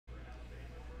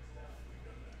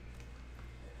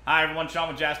Hi everyone, Sean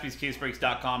with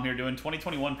JaspysCaseBreaks.com here doing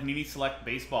 2021 Panini Select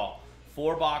Baseball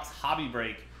 4-box hobby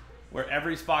break where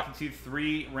every spot gets you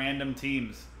 3 random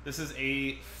teams. This is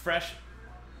a fresh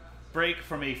break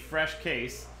from a fresh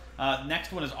case.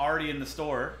 Next one is already in the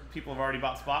store. People have already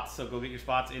bought spots, so go get your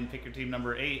spots and pick your team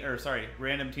number 8, or sorry,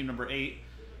 random team number 8.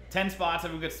 10 spots,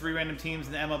 everyone gets 3 random teams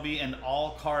in the MLB and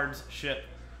all cards ship.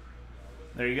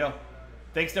 There you go.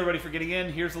 Thanks to everybody for getting in.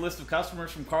 Here's a list of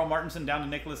customers from Carl Martinson down to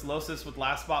Nicholas Losis with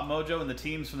Last Spot Mojo and the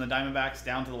teams from the Diamondbacks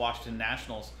down to the Washington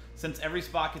Nationals. Since every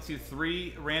spot gets you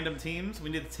 3 random teams, we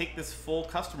need to take this full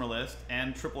customer list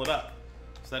and triple it up.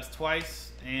 So that's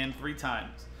twice and 3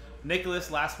 times.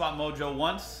 Nicholas, Last Spot Mojo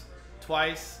once,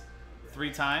 twice,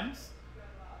 3 times.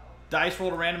 Dice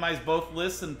roll to randomize both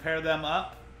lists and pair them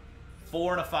up.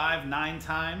 4 and a 5, 9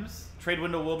 times. Trade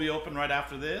window will be open right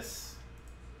after this.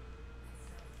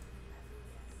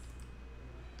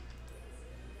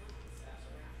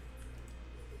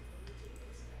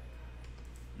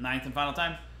 Ninth and final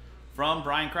time from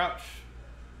Brian Crouch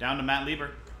down to Matt Lieber.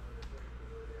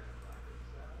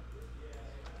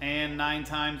 And 9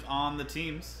 times on the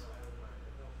teams.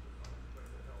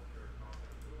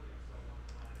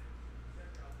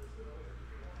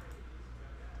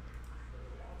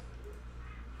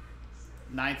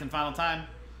 Ninth and final time,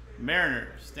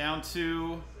 Mariners down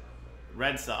to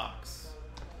Red Sox.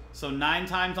 So 9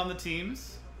 times on the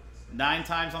teams, 9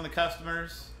 times on the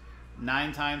customers,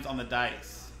 9 times on the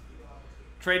dice.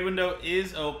 Trade window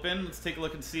is open. Let's take a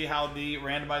look and see how the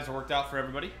randomizer worked out for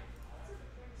everybody.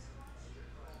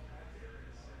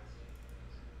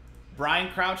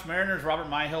 Brian Crouch, Mariners.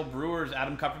 Robert Myhill, Brewers.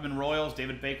 Adam Kupperman, Royals.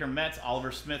 David Baker, Mets.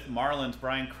 Oliver Smith, Marlins.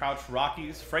 Brian Crouch,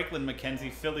 Rockies. Franklin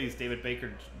McKenzie, Phillies. David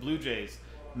Baker, Blue Jays.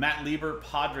 Matt Lieber,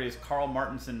 Padres. Carl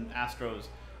Martinson, Astros.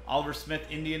 Oliver Smith,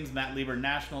 Indians. Matt Lieber,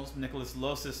 Nationals. Nicholas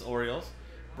Losis, Orioles.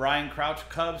 Brian Crouch,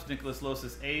 Cubs. Nicholas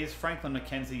Losis, A's. Franklin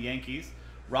McKenzie, Yankees.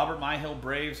 Robert Myhill,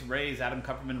 Braves, Rays. Adam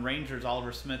Kupperman, Rangers.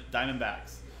 Oliver Smith,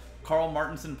 Diamondbacks. Carl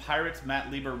Martinson, Pirates. Matt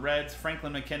Lieber, Reds.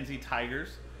 Franklin McKenzie,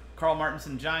 Tigers. Carl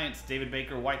Martinson, Giants. David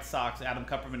Baker, White Sox. Adam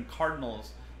Kupperman,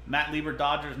 Cardinals. Matt Lieber,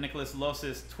 Dodgers. Nicholas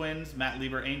Losis, Twins. Matt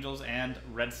Lieber, Angels, and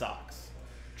Red Sox.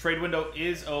 Trade window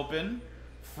is open.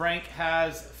 Frank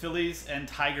has Phillies and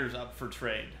Tigers up for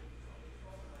trade.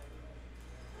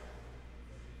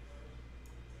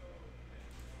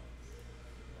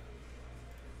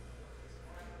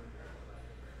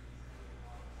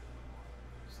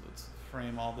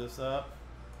 Frame all this up.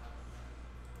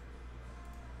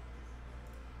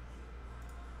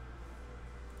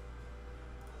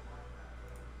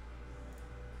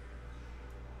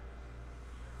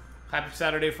 Happy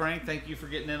Saturday, Frank. Thank you for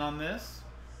getting in on this.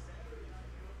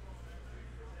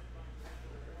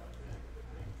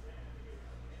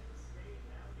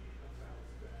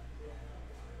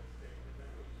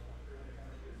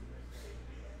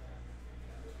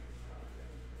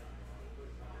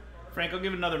 Frank, I'll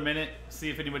give it another minute, see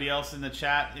if anybody else in the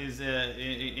chat is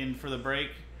in for the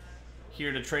break,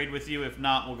 here to trade with you. If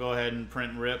not, we'll go ahead and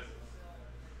print and rip.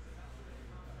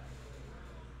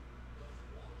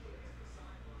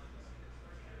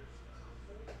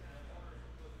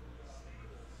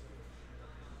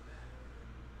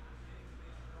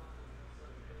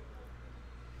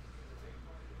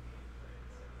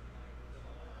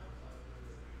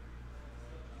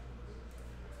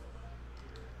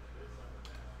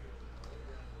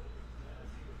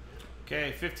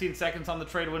 Okay, 15 seconds on the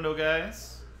trade window,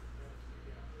 guys.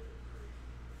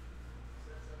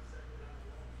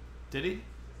 Did he?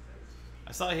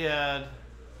 I saw he had...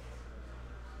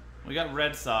 We got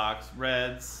Red Sox,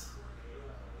 Reds,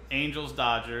 Angels,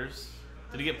 Dodgers.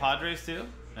 Did he get Padres too?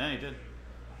 Yeah, he did.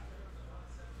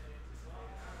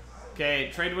 Okay,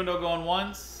 trade window going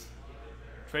once.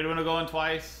 Trade window going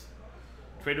twice.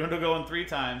 Trade window going 3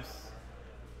 times.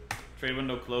 Trade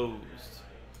window closed.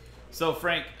 So,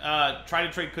 Frank, try to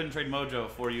trade, couldn't trade Mojo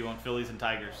for you on Phillies and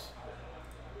Tigers.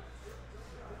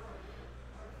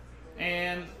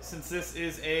 And since this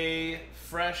is a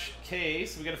fresh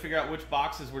case, we got to figure out which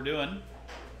boxes we're doing.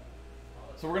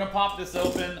 So we're going to pop this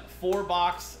open,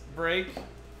 4-box break.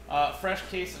 Fresh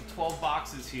case of 12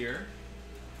 boxes here.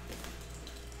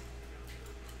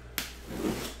 So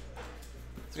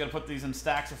we got to put these in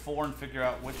stacks of 4 and figure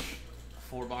out which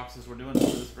 4 boxes we're doing for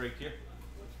this break here.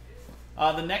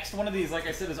 The next one of these, like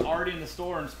I said, is already in the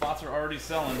store and spots are already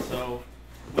selling, so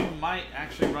we might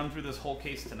actually run through this whole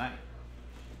case tonight.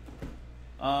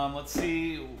 Let's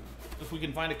see if we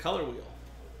can find a color wheel.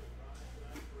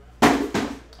 I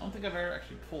don't think I've ever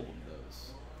actually pulled one of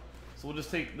those. So we'll just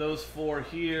take those 4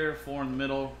 here, 4 in the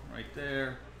middle, right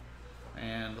there,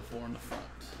 and the 4 in the front.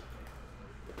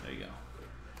 There you go.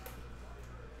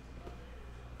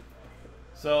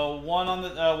 So 1 on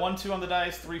the 1, 2 on the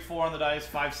dice, 3, 4 on the dice,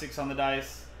 5, 6 on the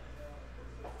dice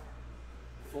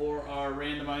for our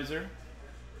randomizer.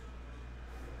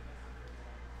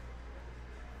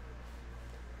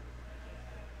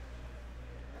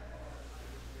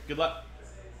 Good luck.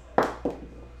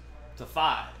 It's a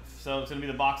 5. So it's going to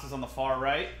be the boxes on the far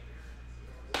right.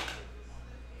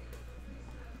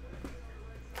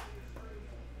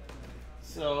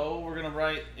 So we're going to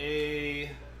write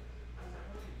a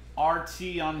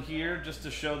RT on here just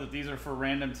to show that these are for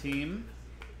random team.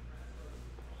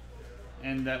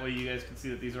 And that way you guys can see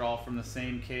that these are all from the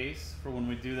same case for when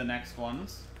we do the next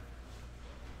ones.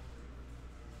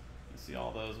 You see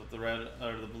all those with the red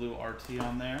or the blue RT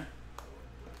on there.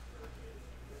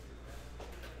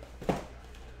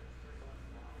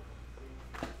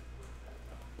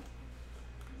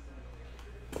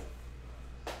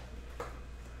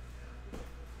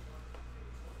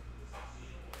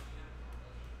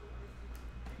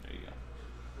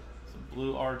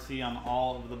 Blue RT on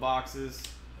all of the boxes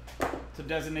to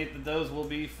designate that those will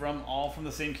be all from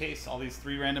the same case, all these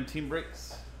 3 random team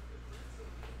breaks.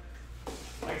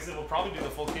 Like I said, we'll probably do the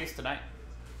full case tonight.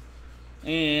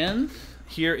 And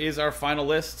here is our final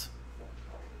list.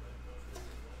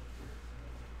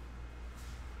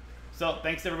 So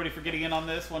thanks to everybody for getting in on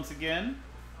this once again.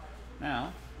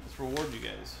 Now, let's reward you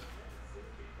guys.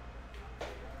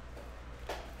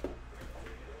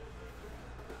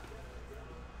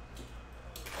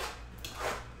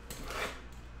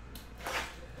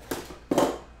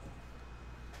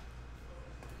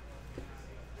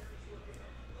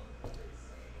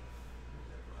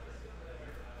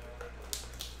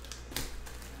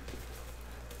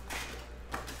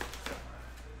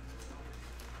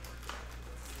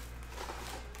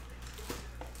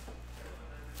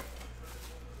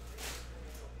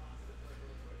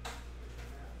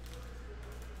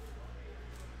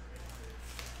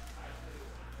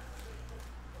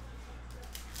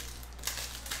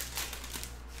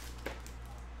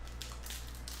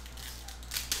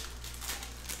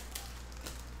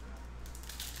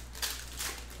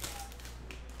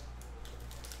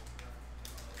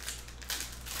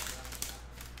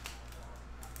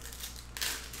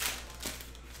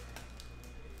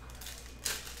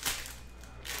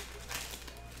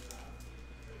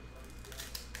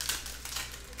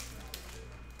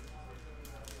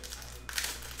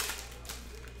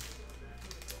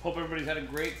 Hope everybody's had a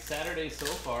great Saturday so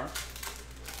far.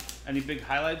 Any big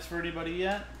highlights for anybody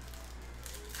yet?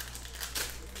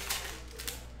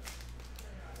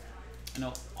 I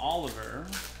know Oliver,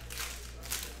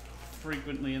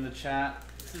 frequently in the chat,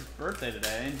 it's his birthday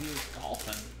today and he was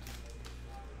golfing.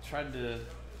 I'm gonna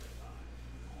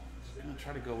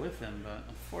try to go with him, but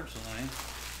unfortunately,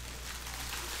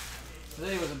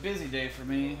 today was a busy day for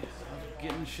me. I was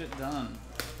getting shit done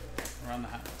around the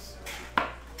house.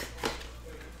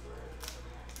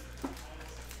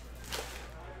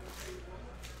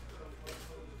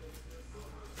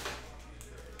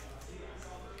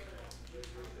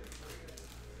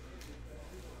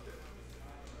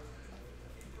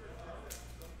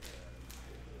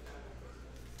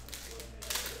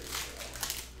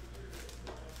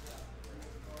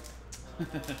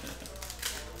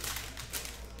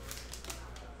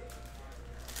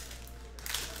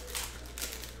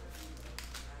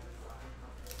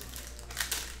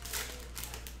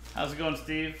 How's it going,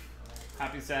 Steve?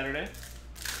 Happy Saturday.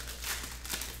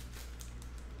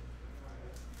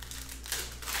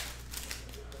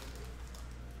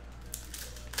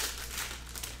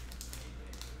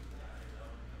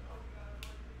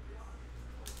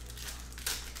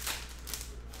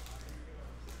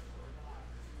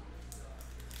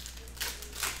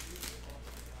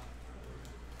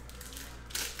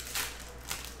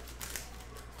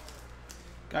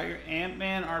 Got your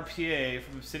Ant-Man RPA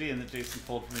from Obsidian that Jason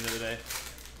pulled for me the other day.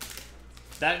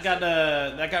 That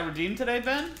got redeemed today,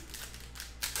 Ben?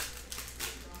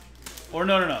 Or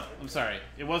no. I'm sorry.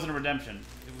 It wasn't a redemption.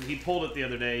 He pulled it the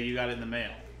other day. You got it in the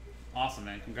mail. Awesome,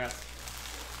 man. Congrats.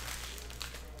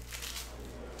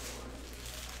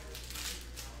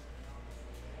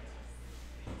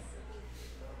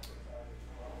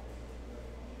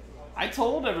 I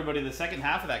told everybody the second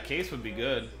half of that case would be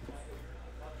good.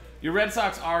 Your Red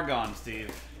Sox are gone,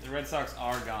 Steve. The Red Sox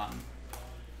are gone.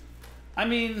 I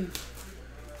mean,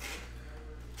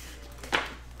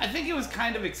 I think it was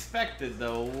kind of expected,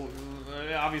 though.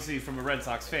 Obviously, from a Red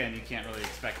Sox fan, you can't really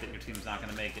expect that your team's not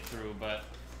going to make it through. But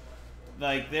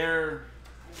like their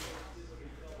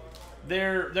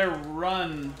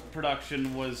run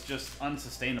production was just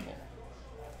unsustainable.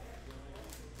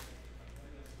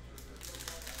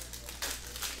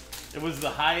 It was the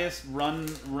highest run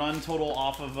total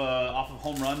off of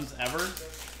home runs ever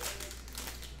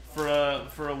for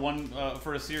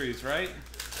a series, right?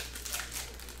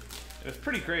 It was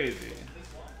pretty crazy.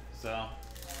 So,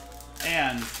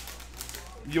 and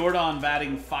Jordan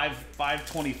batting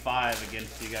 525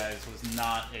 against you guys was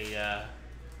not a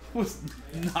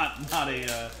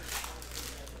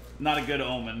not a good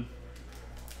omen,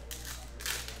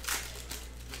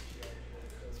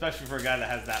 especially for a guy that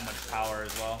has that much power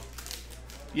as well.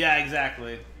 Yeah,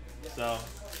 exactly. So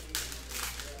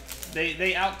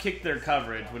they outkicked their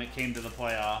coverage when it came to the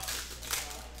playoffs.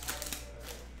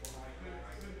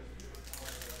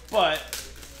 But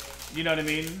you know what I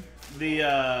mean? The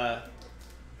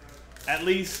at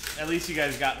least you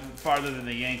guys got farther than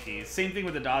the Yankees. Same thing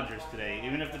with the Dodgers today.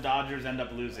 Even if the Dodgers end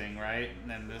up losing, right,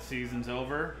 and the season's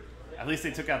over, at least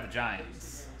they took out the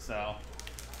Giants. So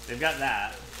they've got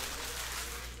that.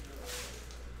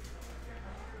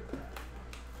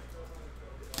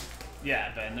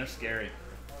 Yeah, Ben, they're scary.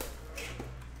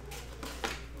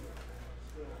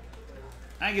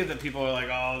 I get that people are like,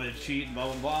 oh, they cheat and blah,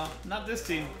 blah, blah. Not this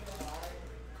team.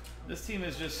 This team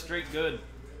is just straight good.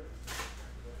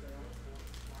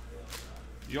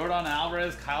 Jordan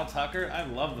Alvarez, Kyle Tucker. I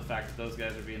love the fact that those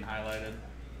guys are being highlighted.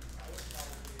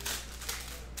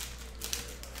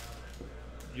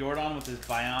 Jordan with his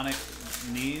bionic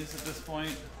knees at this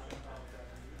point.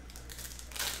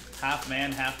 Half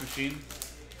man, half machine.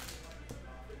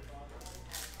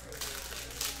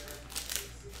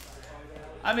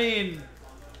 I mean,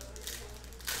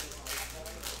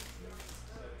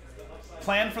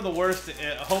 plan for the worst,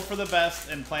 hope for the best,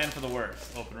 and plan for the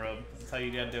worst. Open road. That's how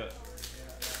you gotta do it.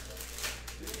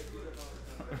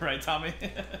 Right, Tommy?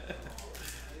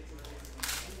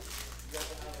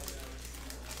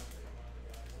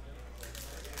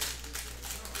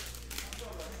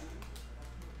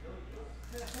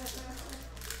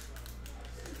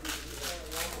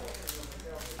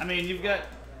 I mean, you got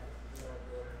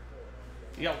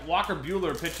Walker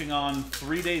Buehler pitching on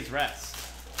 3 days rest.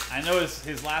 I know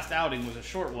his last outing was a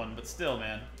short one, but still,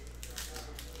 man.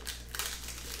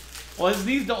 Well, his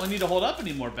knees don't need to hold up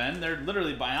anymore, Ben. They're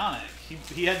literally bionic.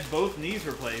 He had both knees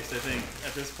replaced, I think,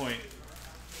 at this point.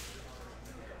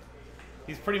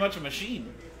 He's pretty much a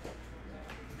machine.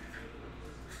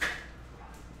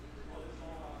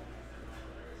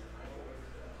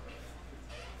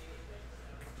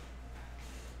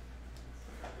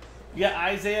 Yeah,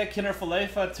 Isaiah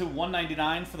Kinner-Falefa to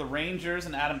 199 for the Rangers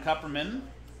and Adam Kupperman.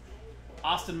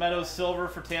 Austin Meadows silver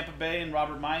for Tampa Bay and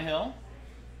Robert Myhill.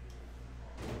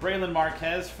 Braylon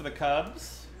Marquez for the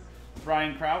Cubs.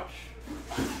 Brian Crouch.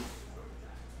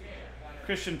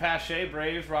 Christian Pache,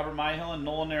 Braves, Robert Myhill, and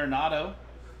Nolan Arenado.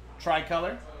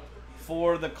 Tricolor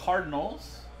for the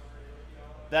Cardinals.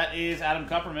 That is Adam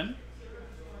Kupperman.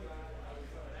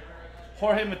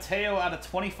 Jorge Mateo out of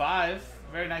 25.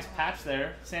 Very nice patch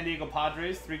there. San Diego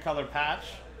Padres, 3-color patch.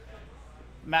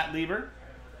 Matt Lieber.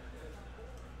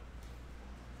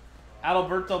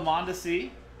 Adalberto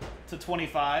Mondesi to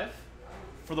 25.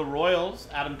 For the Royals,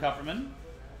 Adam Kupperman.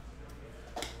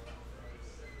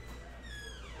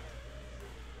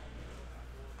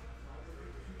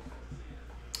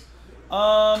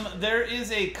 There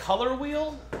is a color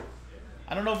wheel.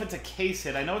 I don't know if it's a case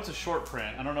hit. I know it's a short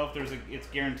print. I don't know if it's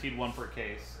guaranteed one per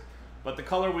case. But the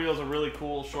color wheel is a really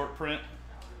cool short print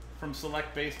from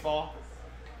Select Baseball.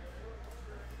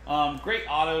 Great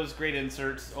autos, great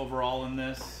inserts overall in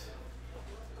this.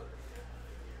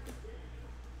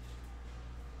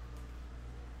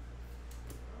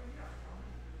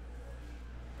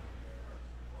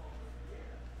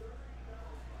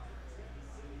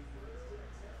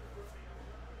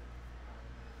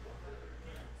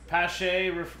 Pache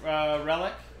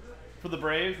relic for the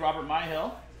Braves, Robert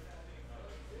Myhill.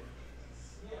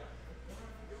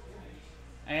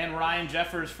 And Ryan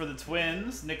Jeffers for the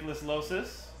Twins, Nicholas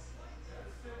Losis.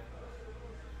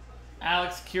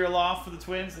 Alex Kirilloff for the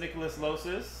Twins, Nicholas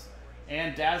Losis.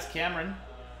 And Daz Cameron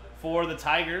for the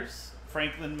Tigers,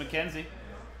 Franklin McKenzie.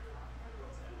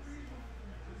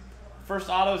 First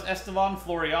auto is Estevan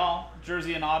Florial,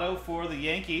 jersey and auto for the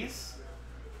Yankees.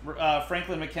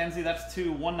 Franklin McKenzie, that's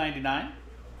to 199.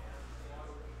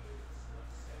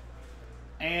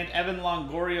 And Evan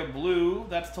Longoria blue,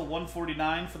 that's to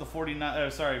 149 for the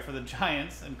for the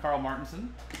Giants and Carl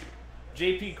Martinson.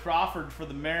 J.P. Crawford for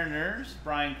the Mariners,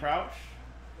 Brian Crouch.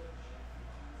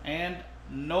 And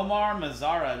Nomar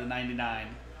Mazara to 99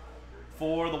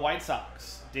 for the White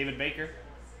Sox, David Baker.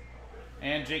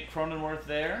 And Jake Cronenworth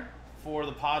there for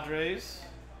the Padres,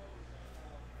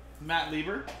 Matt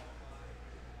Lieber.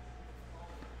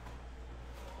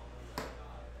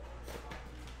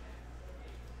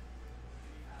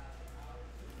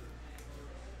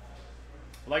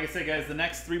 Like I said, guys, the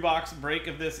next 3-box break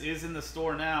of this is in the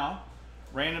store now.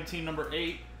 Random team number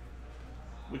 8.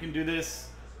 We can do this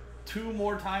 2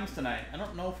 more times tonight. I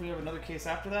don't know if we have another case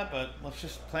after that, but let's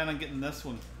just plan on getting this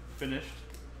one finished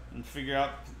and figure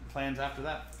out plans after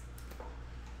that.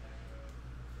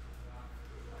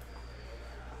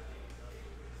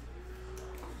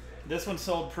 This one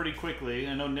sold pretty quickly.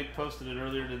 I know Nick posted it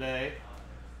earlier today.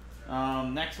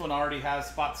 Next one already has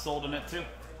spots sold in it too.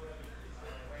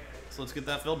 So let's get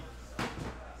that filled.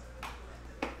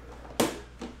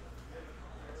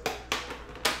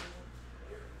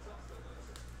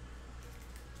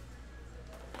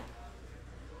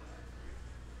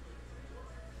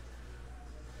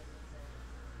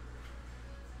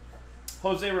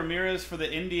 Jose Ramirez for the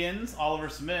Indians, Oliver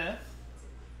Smith.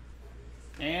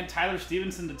 And Tyler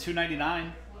Stevenson to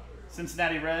 299.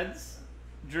 Cincinnati Reds,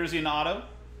 jersey and auto.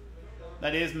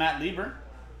 That is Matt Lieber.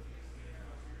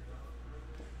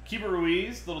 Keeper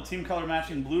Ruiz, little team color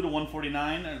matching blue to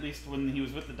 149, or at least when he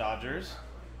was with the Dodgers.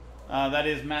 That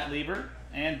is Matt Lieber.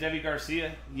 And Devi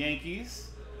Garcia,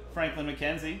 Yankees, Franklin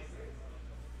McKenzie.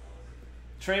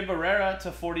 Trey Barrera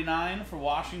to 49 for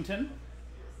Washington,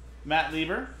 Matt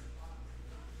Lieber.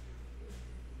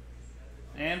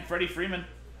 And Freddie Freeman.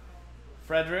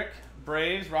 Frederick,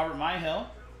 Braves, Robert Myhill.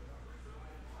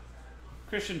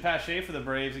 Christian Pache for the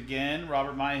Braves again,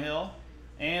 Robert Myhill.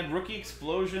 And rookie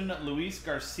explosion, Luis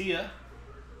Garcia.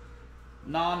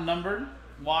 Non-numbered,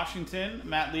 Washington,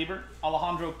 Matt Lieber.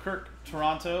 Alejandro Kirk,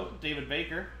 Toronto, David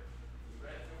Baker.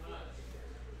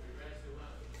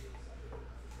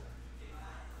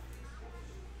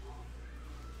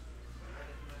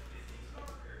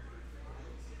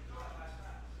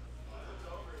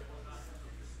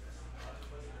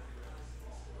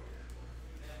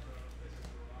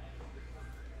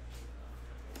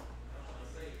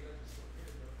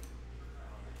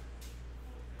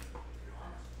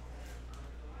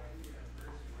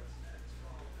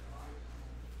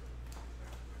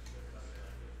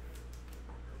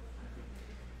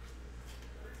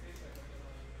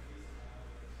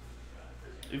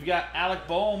 We've got Alec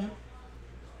Boehm.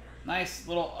 Nice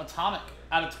little atomic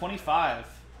out of 25.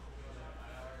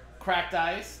 Cracked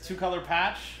ice, 2-color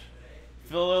patch.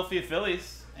 Philadelphia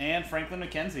Phillies and Franklin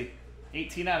McKenzie.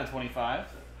 18 out of 25.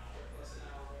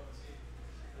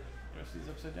 The rest of these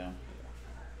upside down.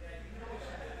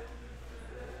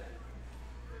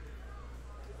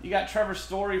 You got Trevor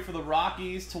Story for the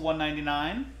Rockies to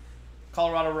 199.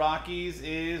 Colorado Rockies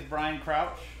is Brian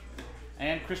Crouch.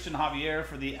 And Christian Javier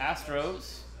for the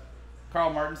Astros.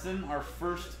 Carl Martinson, our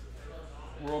first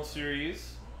World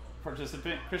Series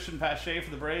participant. Christian Pache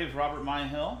for the Braves, Robert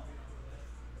Myhill.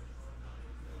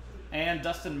 And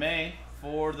Dustin May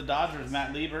for the Dodgers,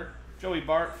 Matt Lieber. Joey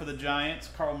Bart for the Giants,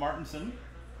 Carl Martinson.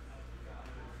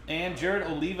 And Jared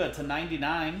Oliva to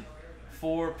 99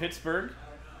 for Pittsburgh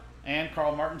and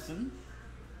Carl Martinson.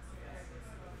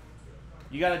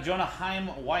 You got a Jonah Heim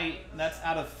White, that's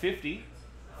out of 50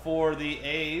 for the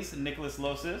A's, Nicholas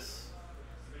Losis.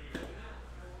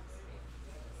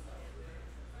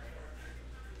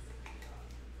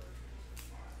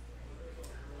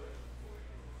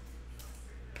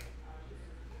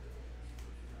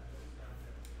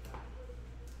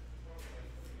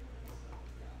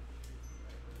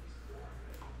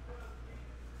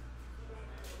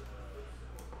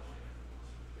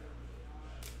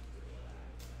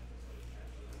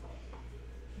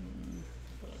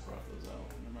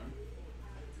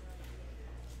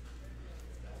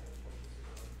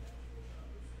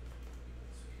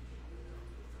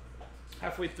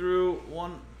 Halfway through,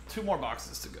 2 more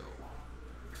boxes to go.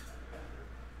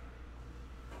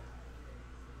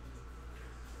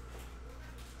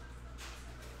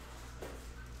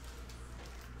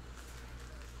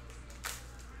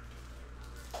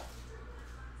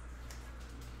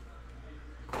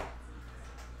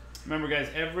 Remember, guys,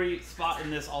 every spot in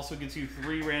this also gets you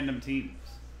 3 random teams.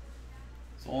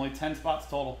 So only 10 spots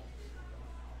total.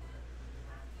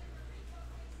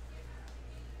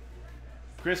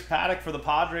 Chris Paddock for the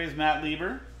Padres, Matt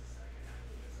Lieber.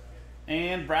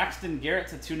 And Braxton Garrett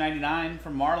to 299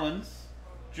 from Marlins.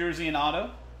 Jersey and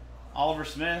auto, Oliver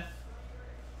Smith.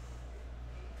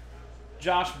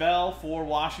 Josh Bell for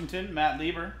Washington, Matt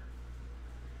Lieber.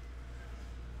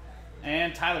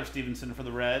 And Tyler Stevenson for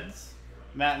the Reds,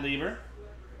 Matt Lieber.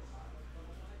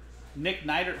 Nick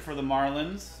Neidert for the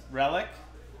Marlins, relic,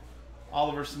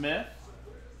 Oliver Smith.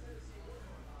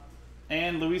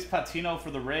 And Luis Patino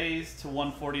for the Rays to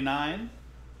 149,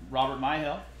 Robert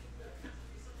Myhill.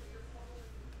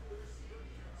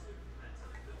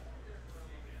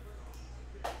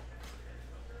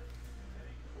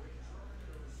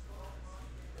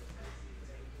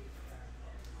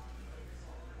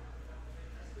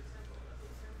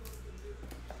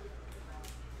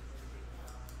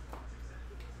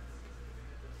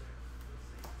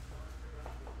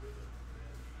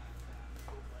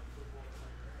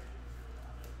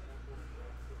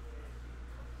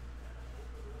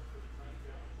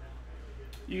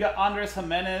 You got Andres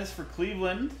Jimenez for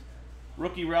Cleveland.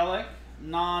 Rookie relic,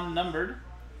 non-numbered.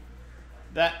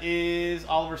 That is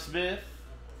Oliver Smith.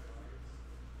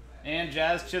 And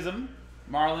Jazz Chisholm.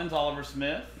 Marlins, Oliver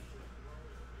Smith.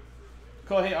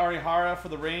 Kohei Arihara for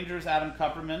the Rangers, Adam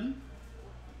Kupperman.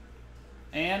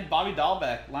 And Bobby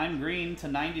Dahlbeck, lime green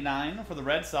 /99 for the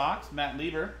Red Sox, Matt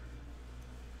Lieber.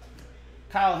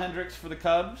 Kyle Hendricks for the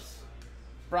Cubs,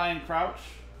 Brian Crouch.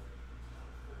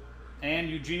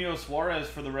 And Eugenio Suarez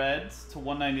for the Reds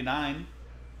 /199,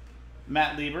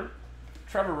 Matt Lieber.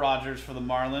 Trevor Rogers for the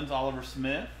Marlins, Oliver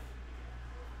Smith.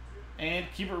 And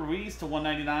Keibert Ruiz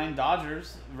 /199,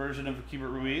 Dodgers version of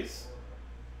Keibert Ruiz.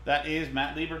 That is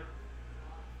Matt Lieber.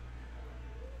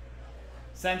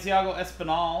 Santiago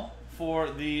Espinal for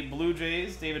the Blue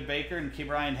Jays, David Baker, and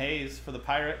Ke'Bryan Hayes for the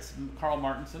Pirates, Carl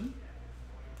Martinson.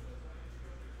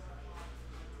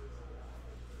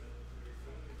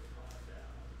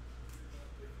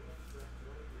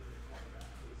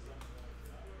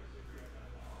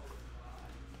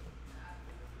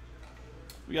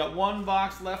 We got one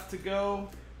box left to go.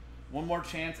 One more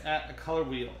chance at a color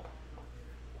wheel.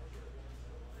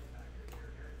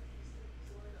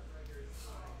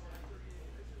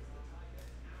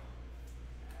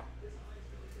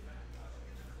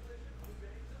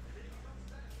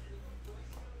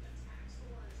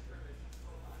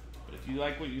 But if you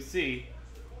like what you see,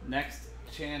 next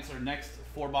chance or next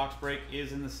 4-box break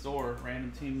is in the store.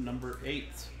 Random team number 8.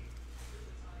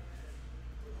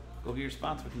 Go get your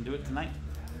spots. We can do it tonight.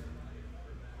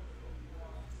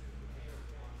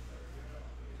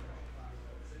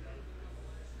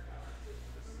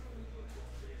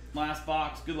 Last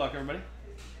box. Good luck, everybody.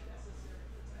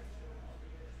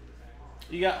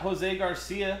 You got Jose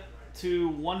Garcia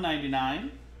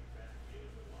 /199.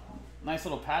 Nice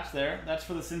little patch there. That's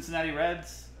for the Cincinnati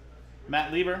Reds,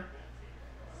 Matt Lieber.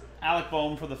 Alec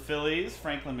Boehm for the Phillies,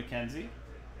 Franklin McKenzie.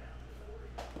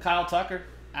 Kyle Tucker,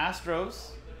 Astros,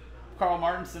 Carl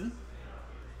Martinson.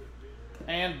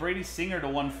 And Brady Singer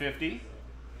 /150.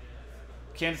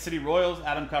 Kansas City Royals,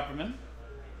 Adam Kupperman.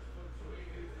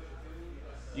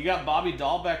 You got Bobby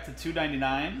Dahlbeck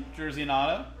 /299, jersey and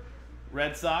auto.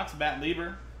 Red Sox, Matt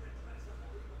Lieber.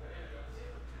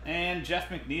 And Jeff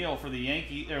McNeil for the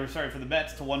for the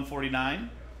Mets /149,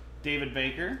 David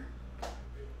Baker.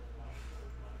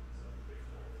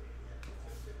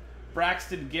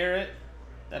 Braxton Garrett,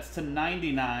 that's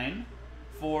 /99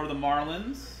 for the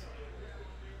Marlins.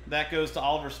 That goes to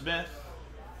Oliver Smith.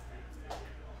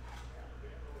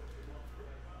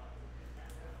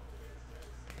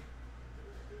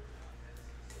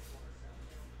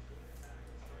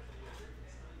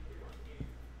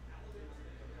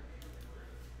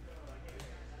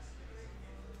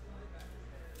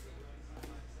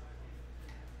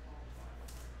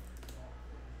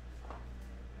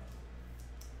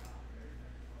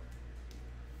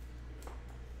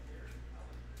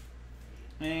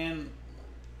 And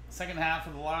second half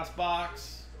of the last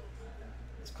box.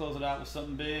 Let's close it out with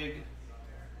something big.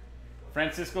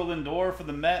 Francisco Lindor for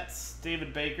the Mets,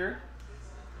 David Baker.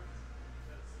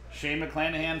 Shane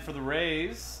McClanahan for the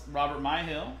Rays, Robert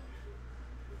Myhill.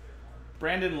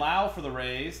 Brandon Lau for the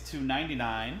Rays,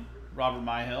 /299, Robert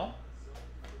Myhill.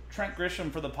 Trent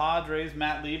Grisham for the Padres,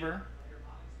 Matt Lieber.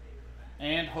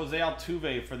 And Jose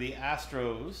Altuve for the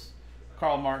Astros,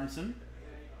 Carl Martinson.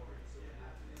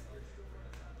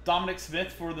 Dominic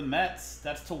Smith for the Mets,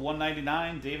 that's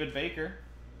 /199, David Baker.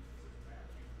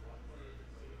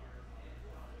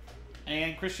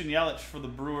 And Christian Yelich for the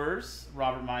Brewers,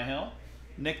 Robert Myhill.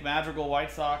 Nick Madrigal, White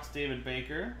Sox, David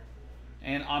Baker.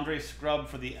 And Andre Scrubb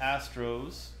for the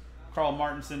Astros, Carl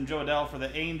Martinson. Joe Adell for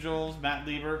the Angels, Matt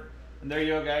Lieber. And there you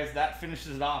go, guys. That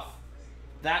finishes it off.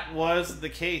 That was the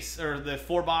case, or the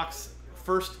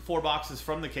first 4 boxes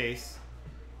from the case.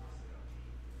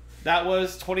 That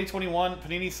was 2021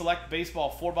 Panini Select Baseball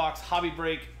 4-box hobby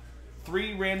break.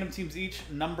 3 random teams each,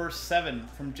 number 7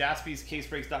 from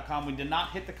JaspysCaseBreaks.com. We did not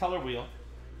hit the color wheel,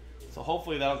 so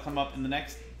hopefully that'll come up in the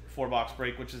next 4-box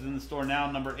break, which is in the store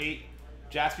now, number 8,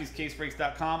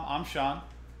 JaspysCaseBreaks.com. I'm Sean.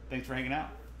 Thanks for hanging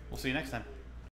out. We'll see you next time.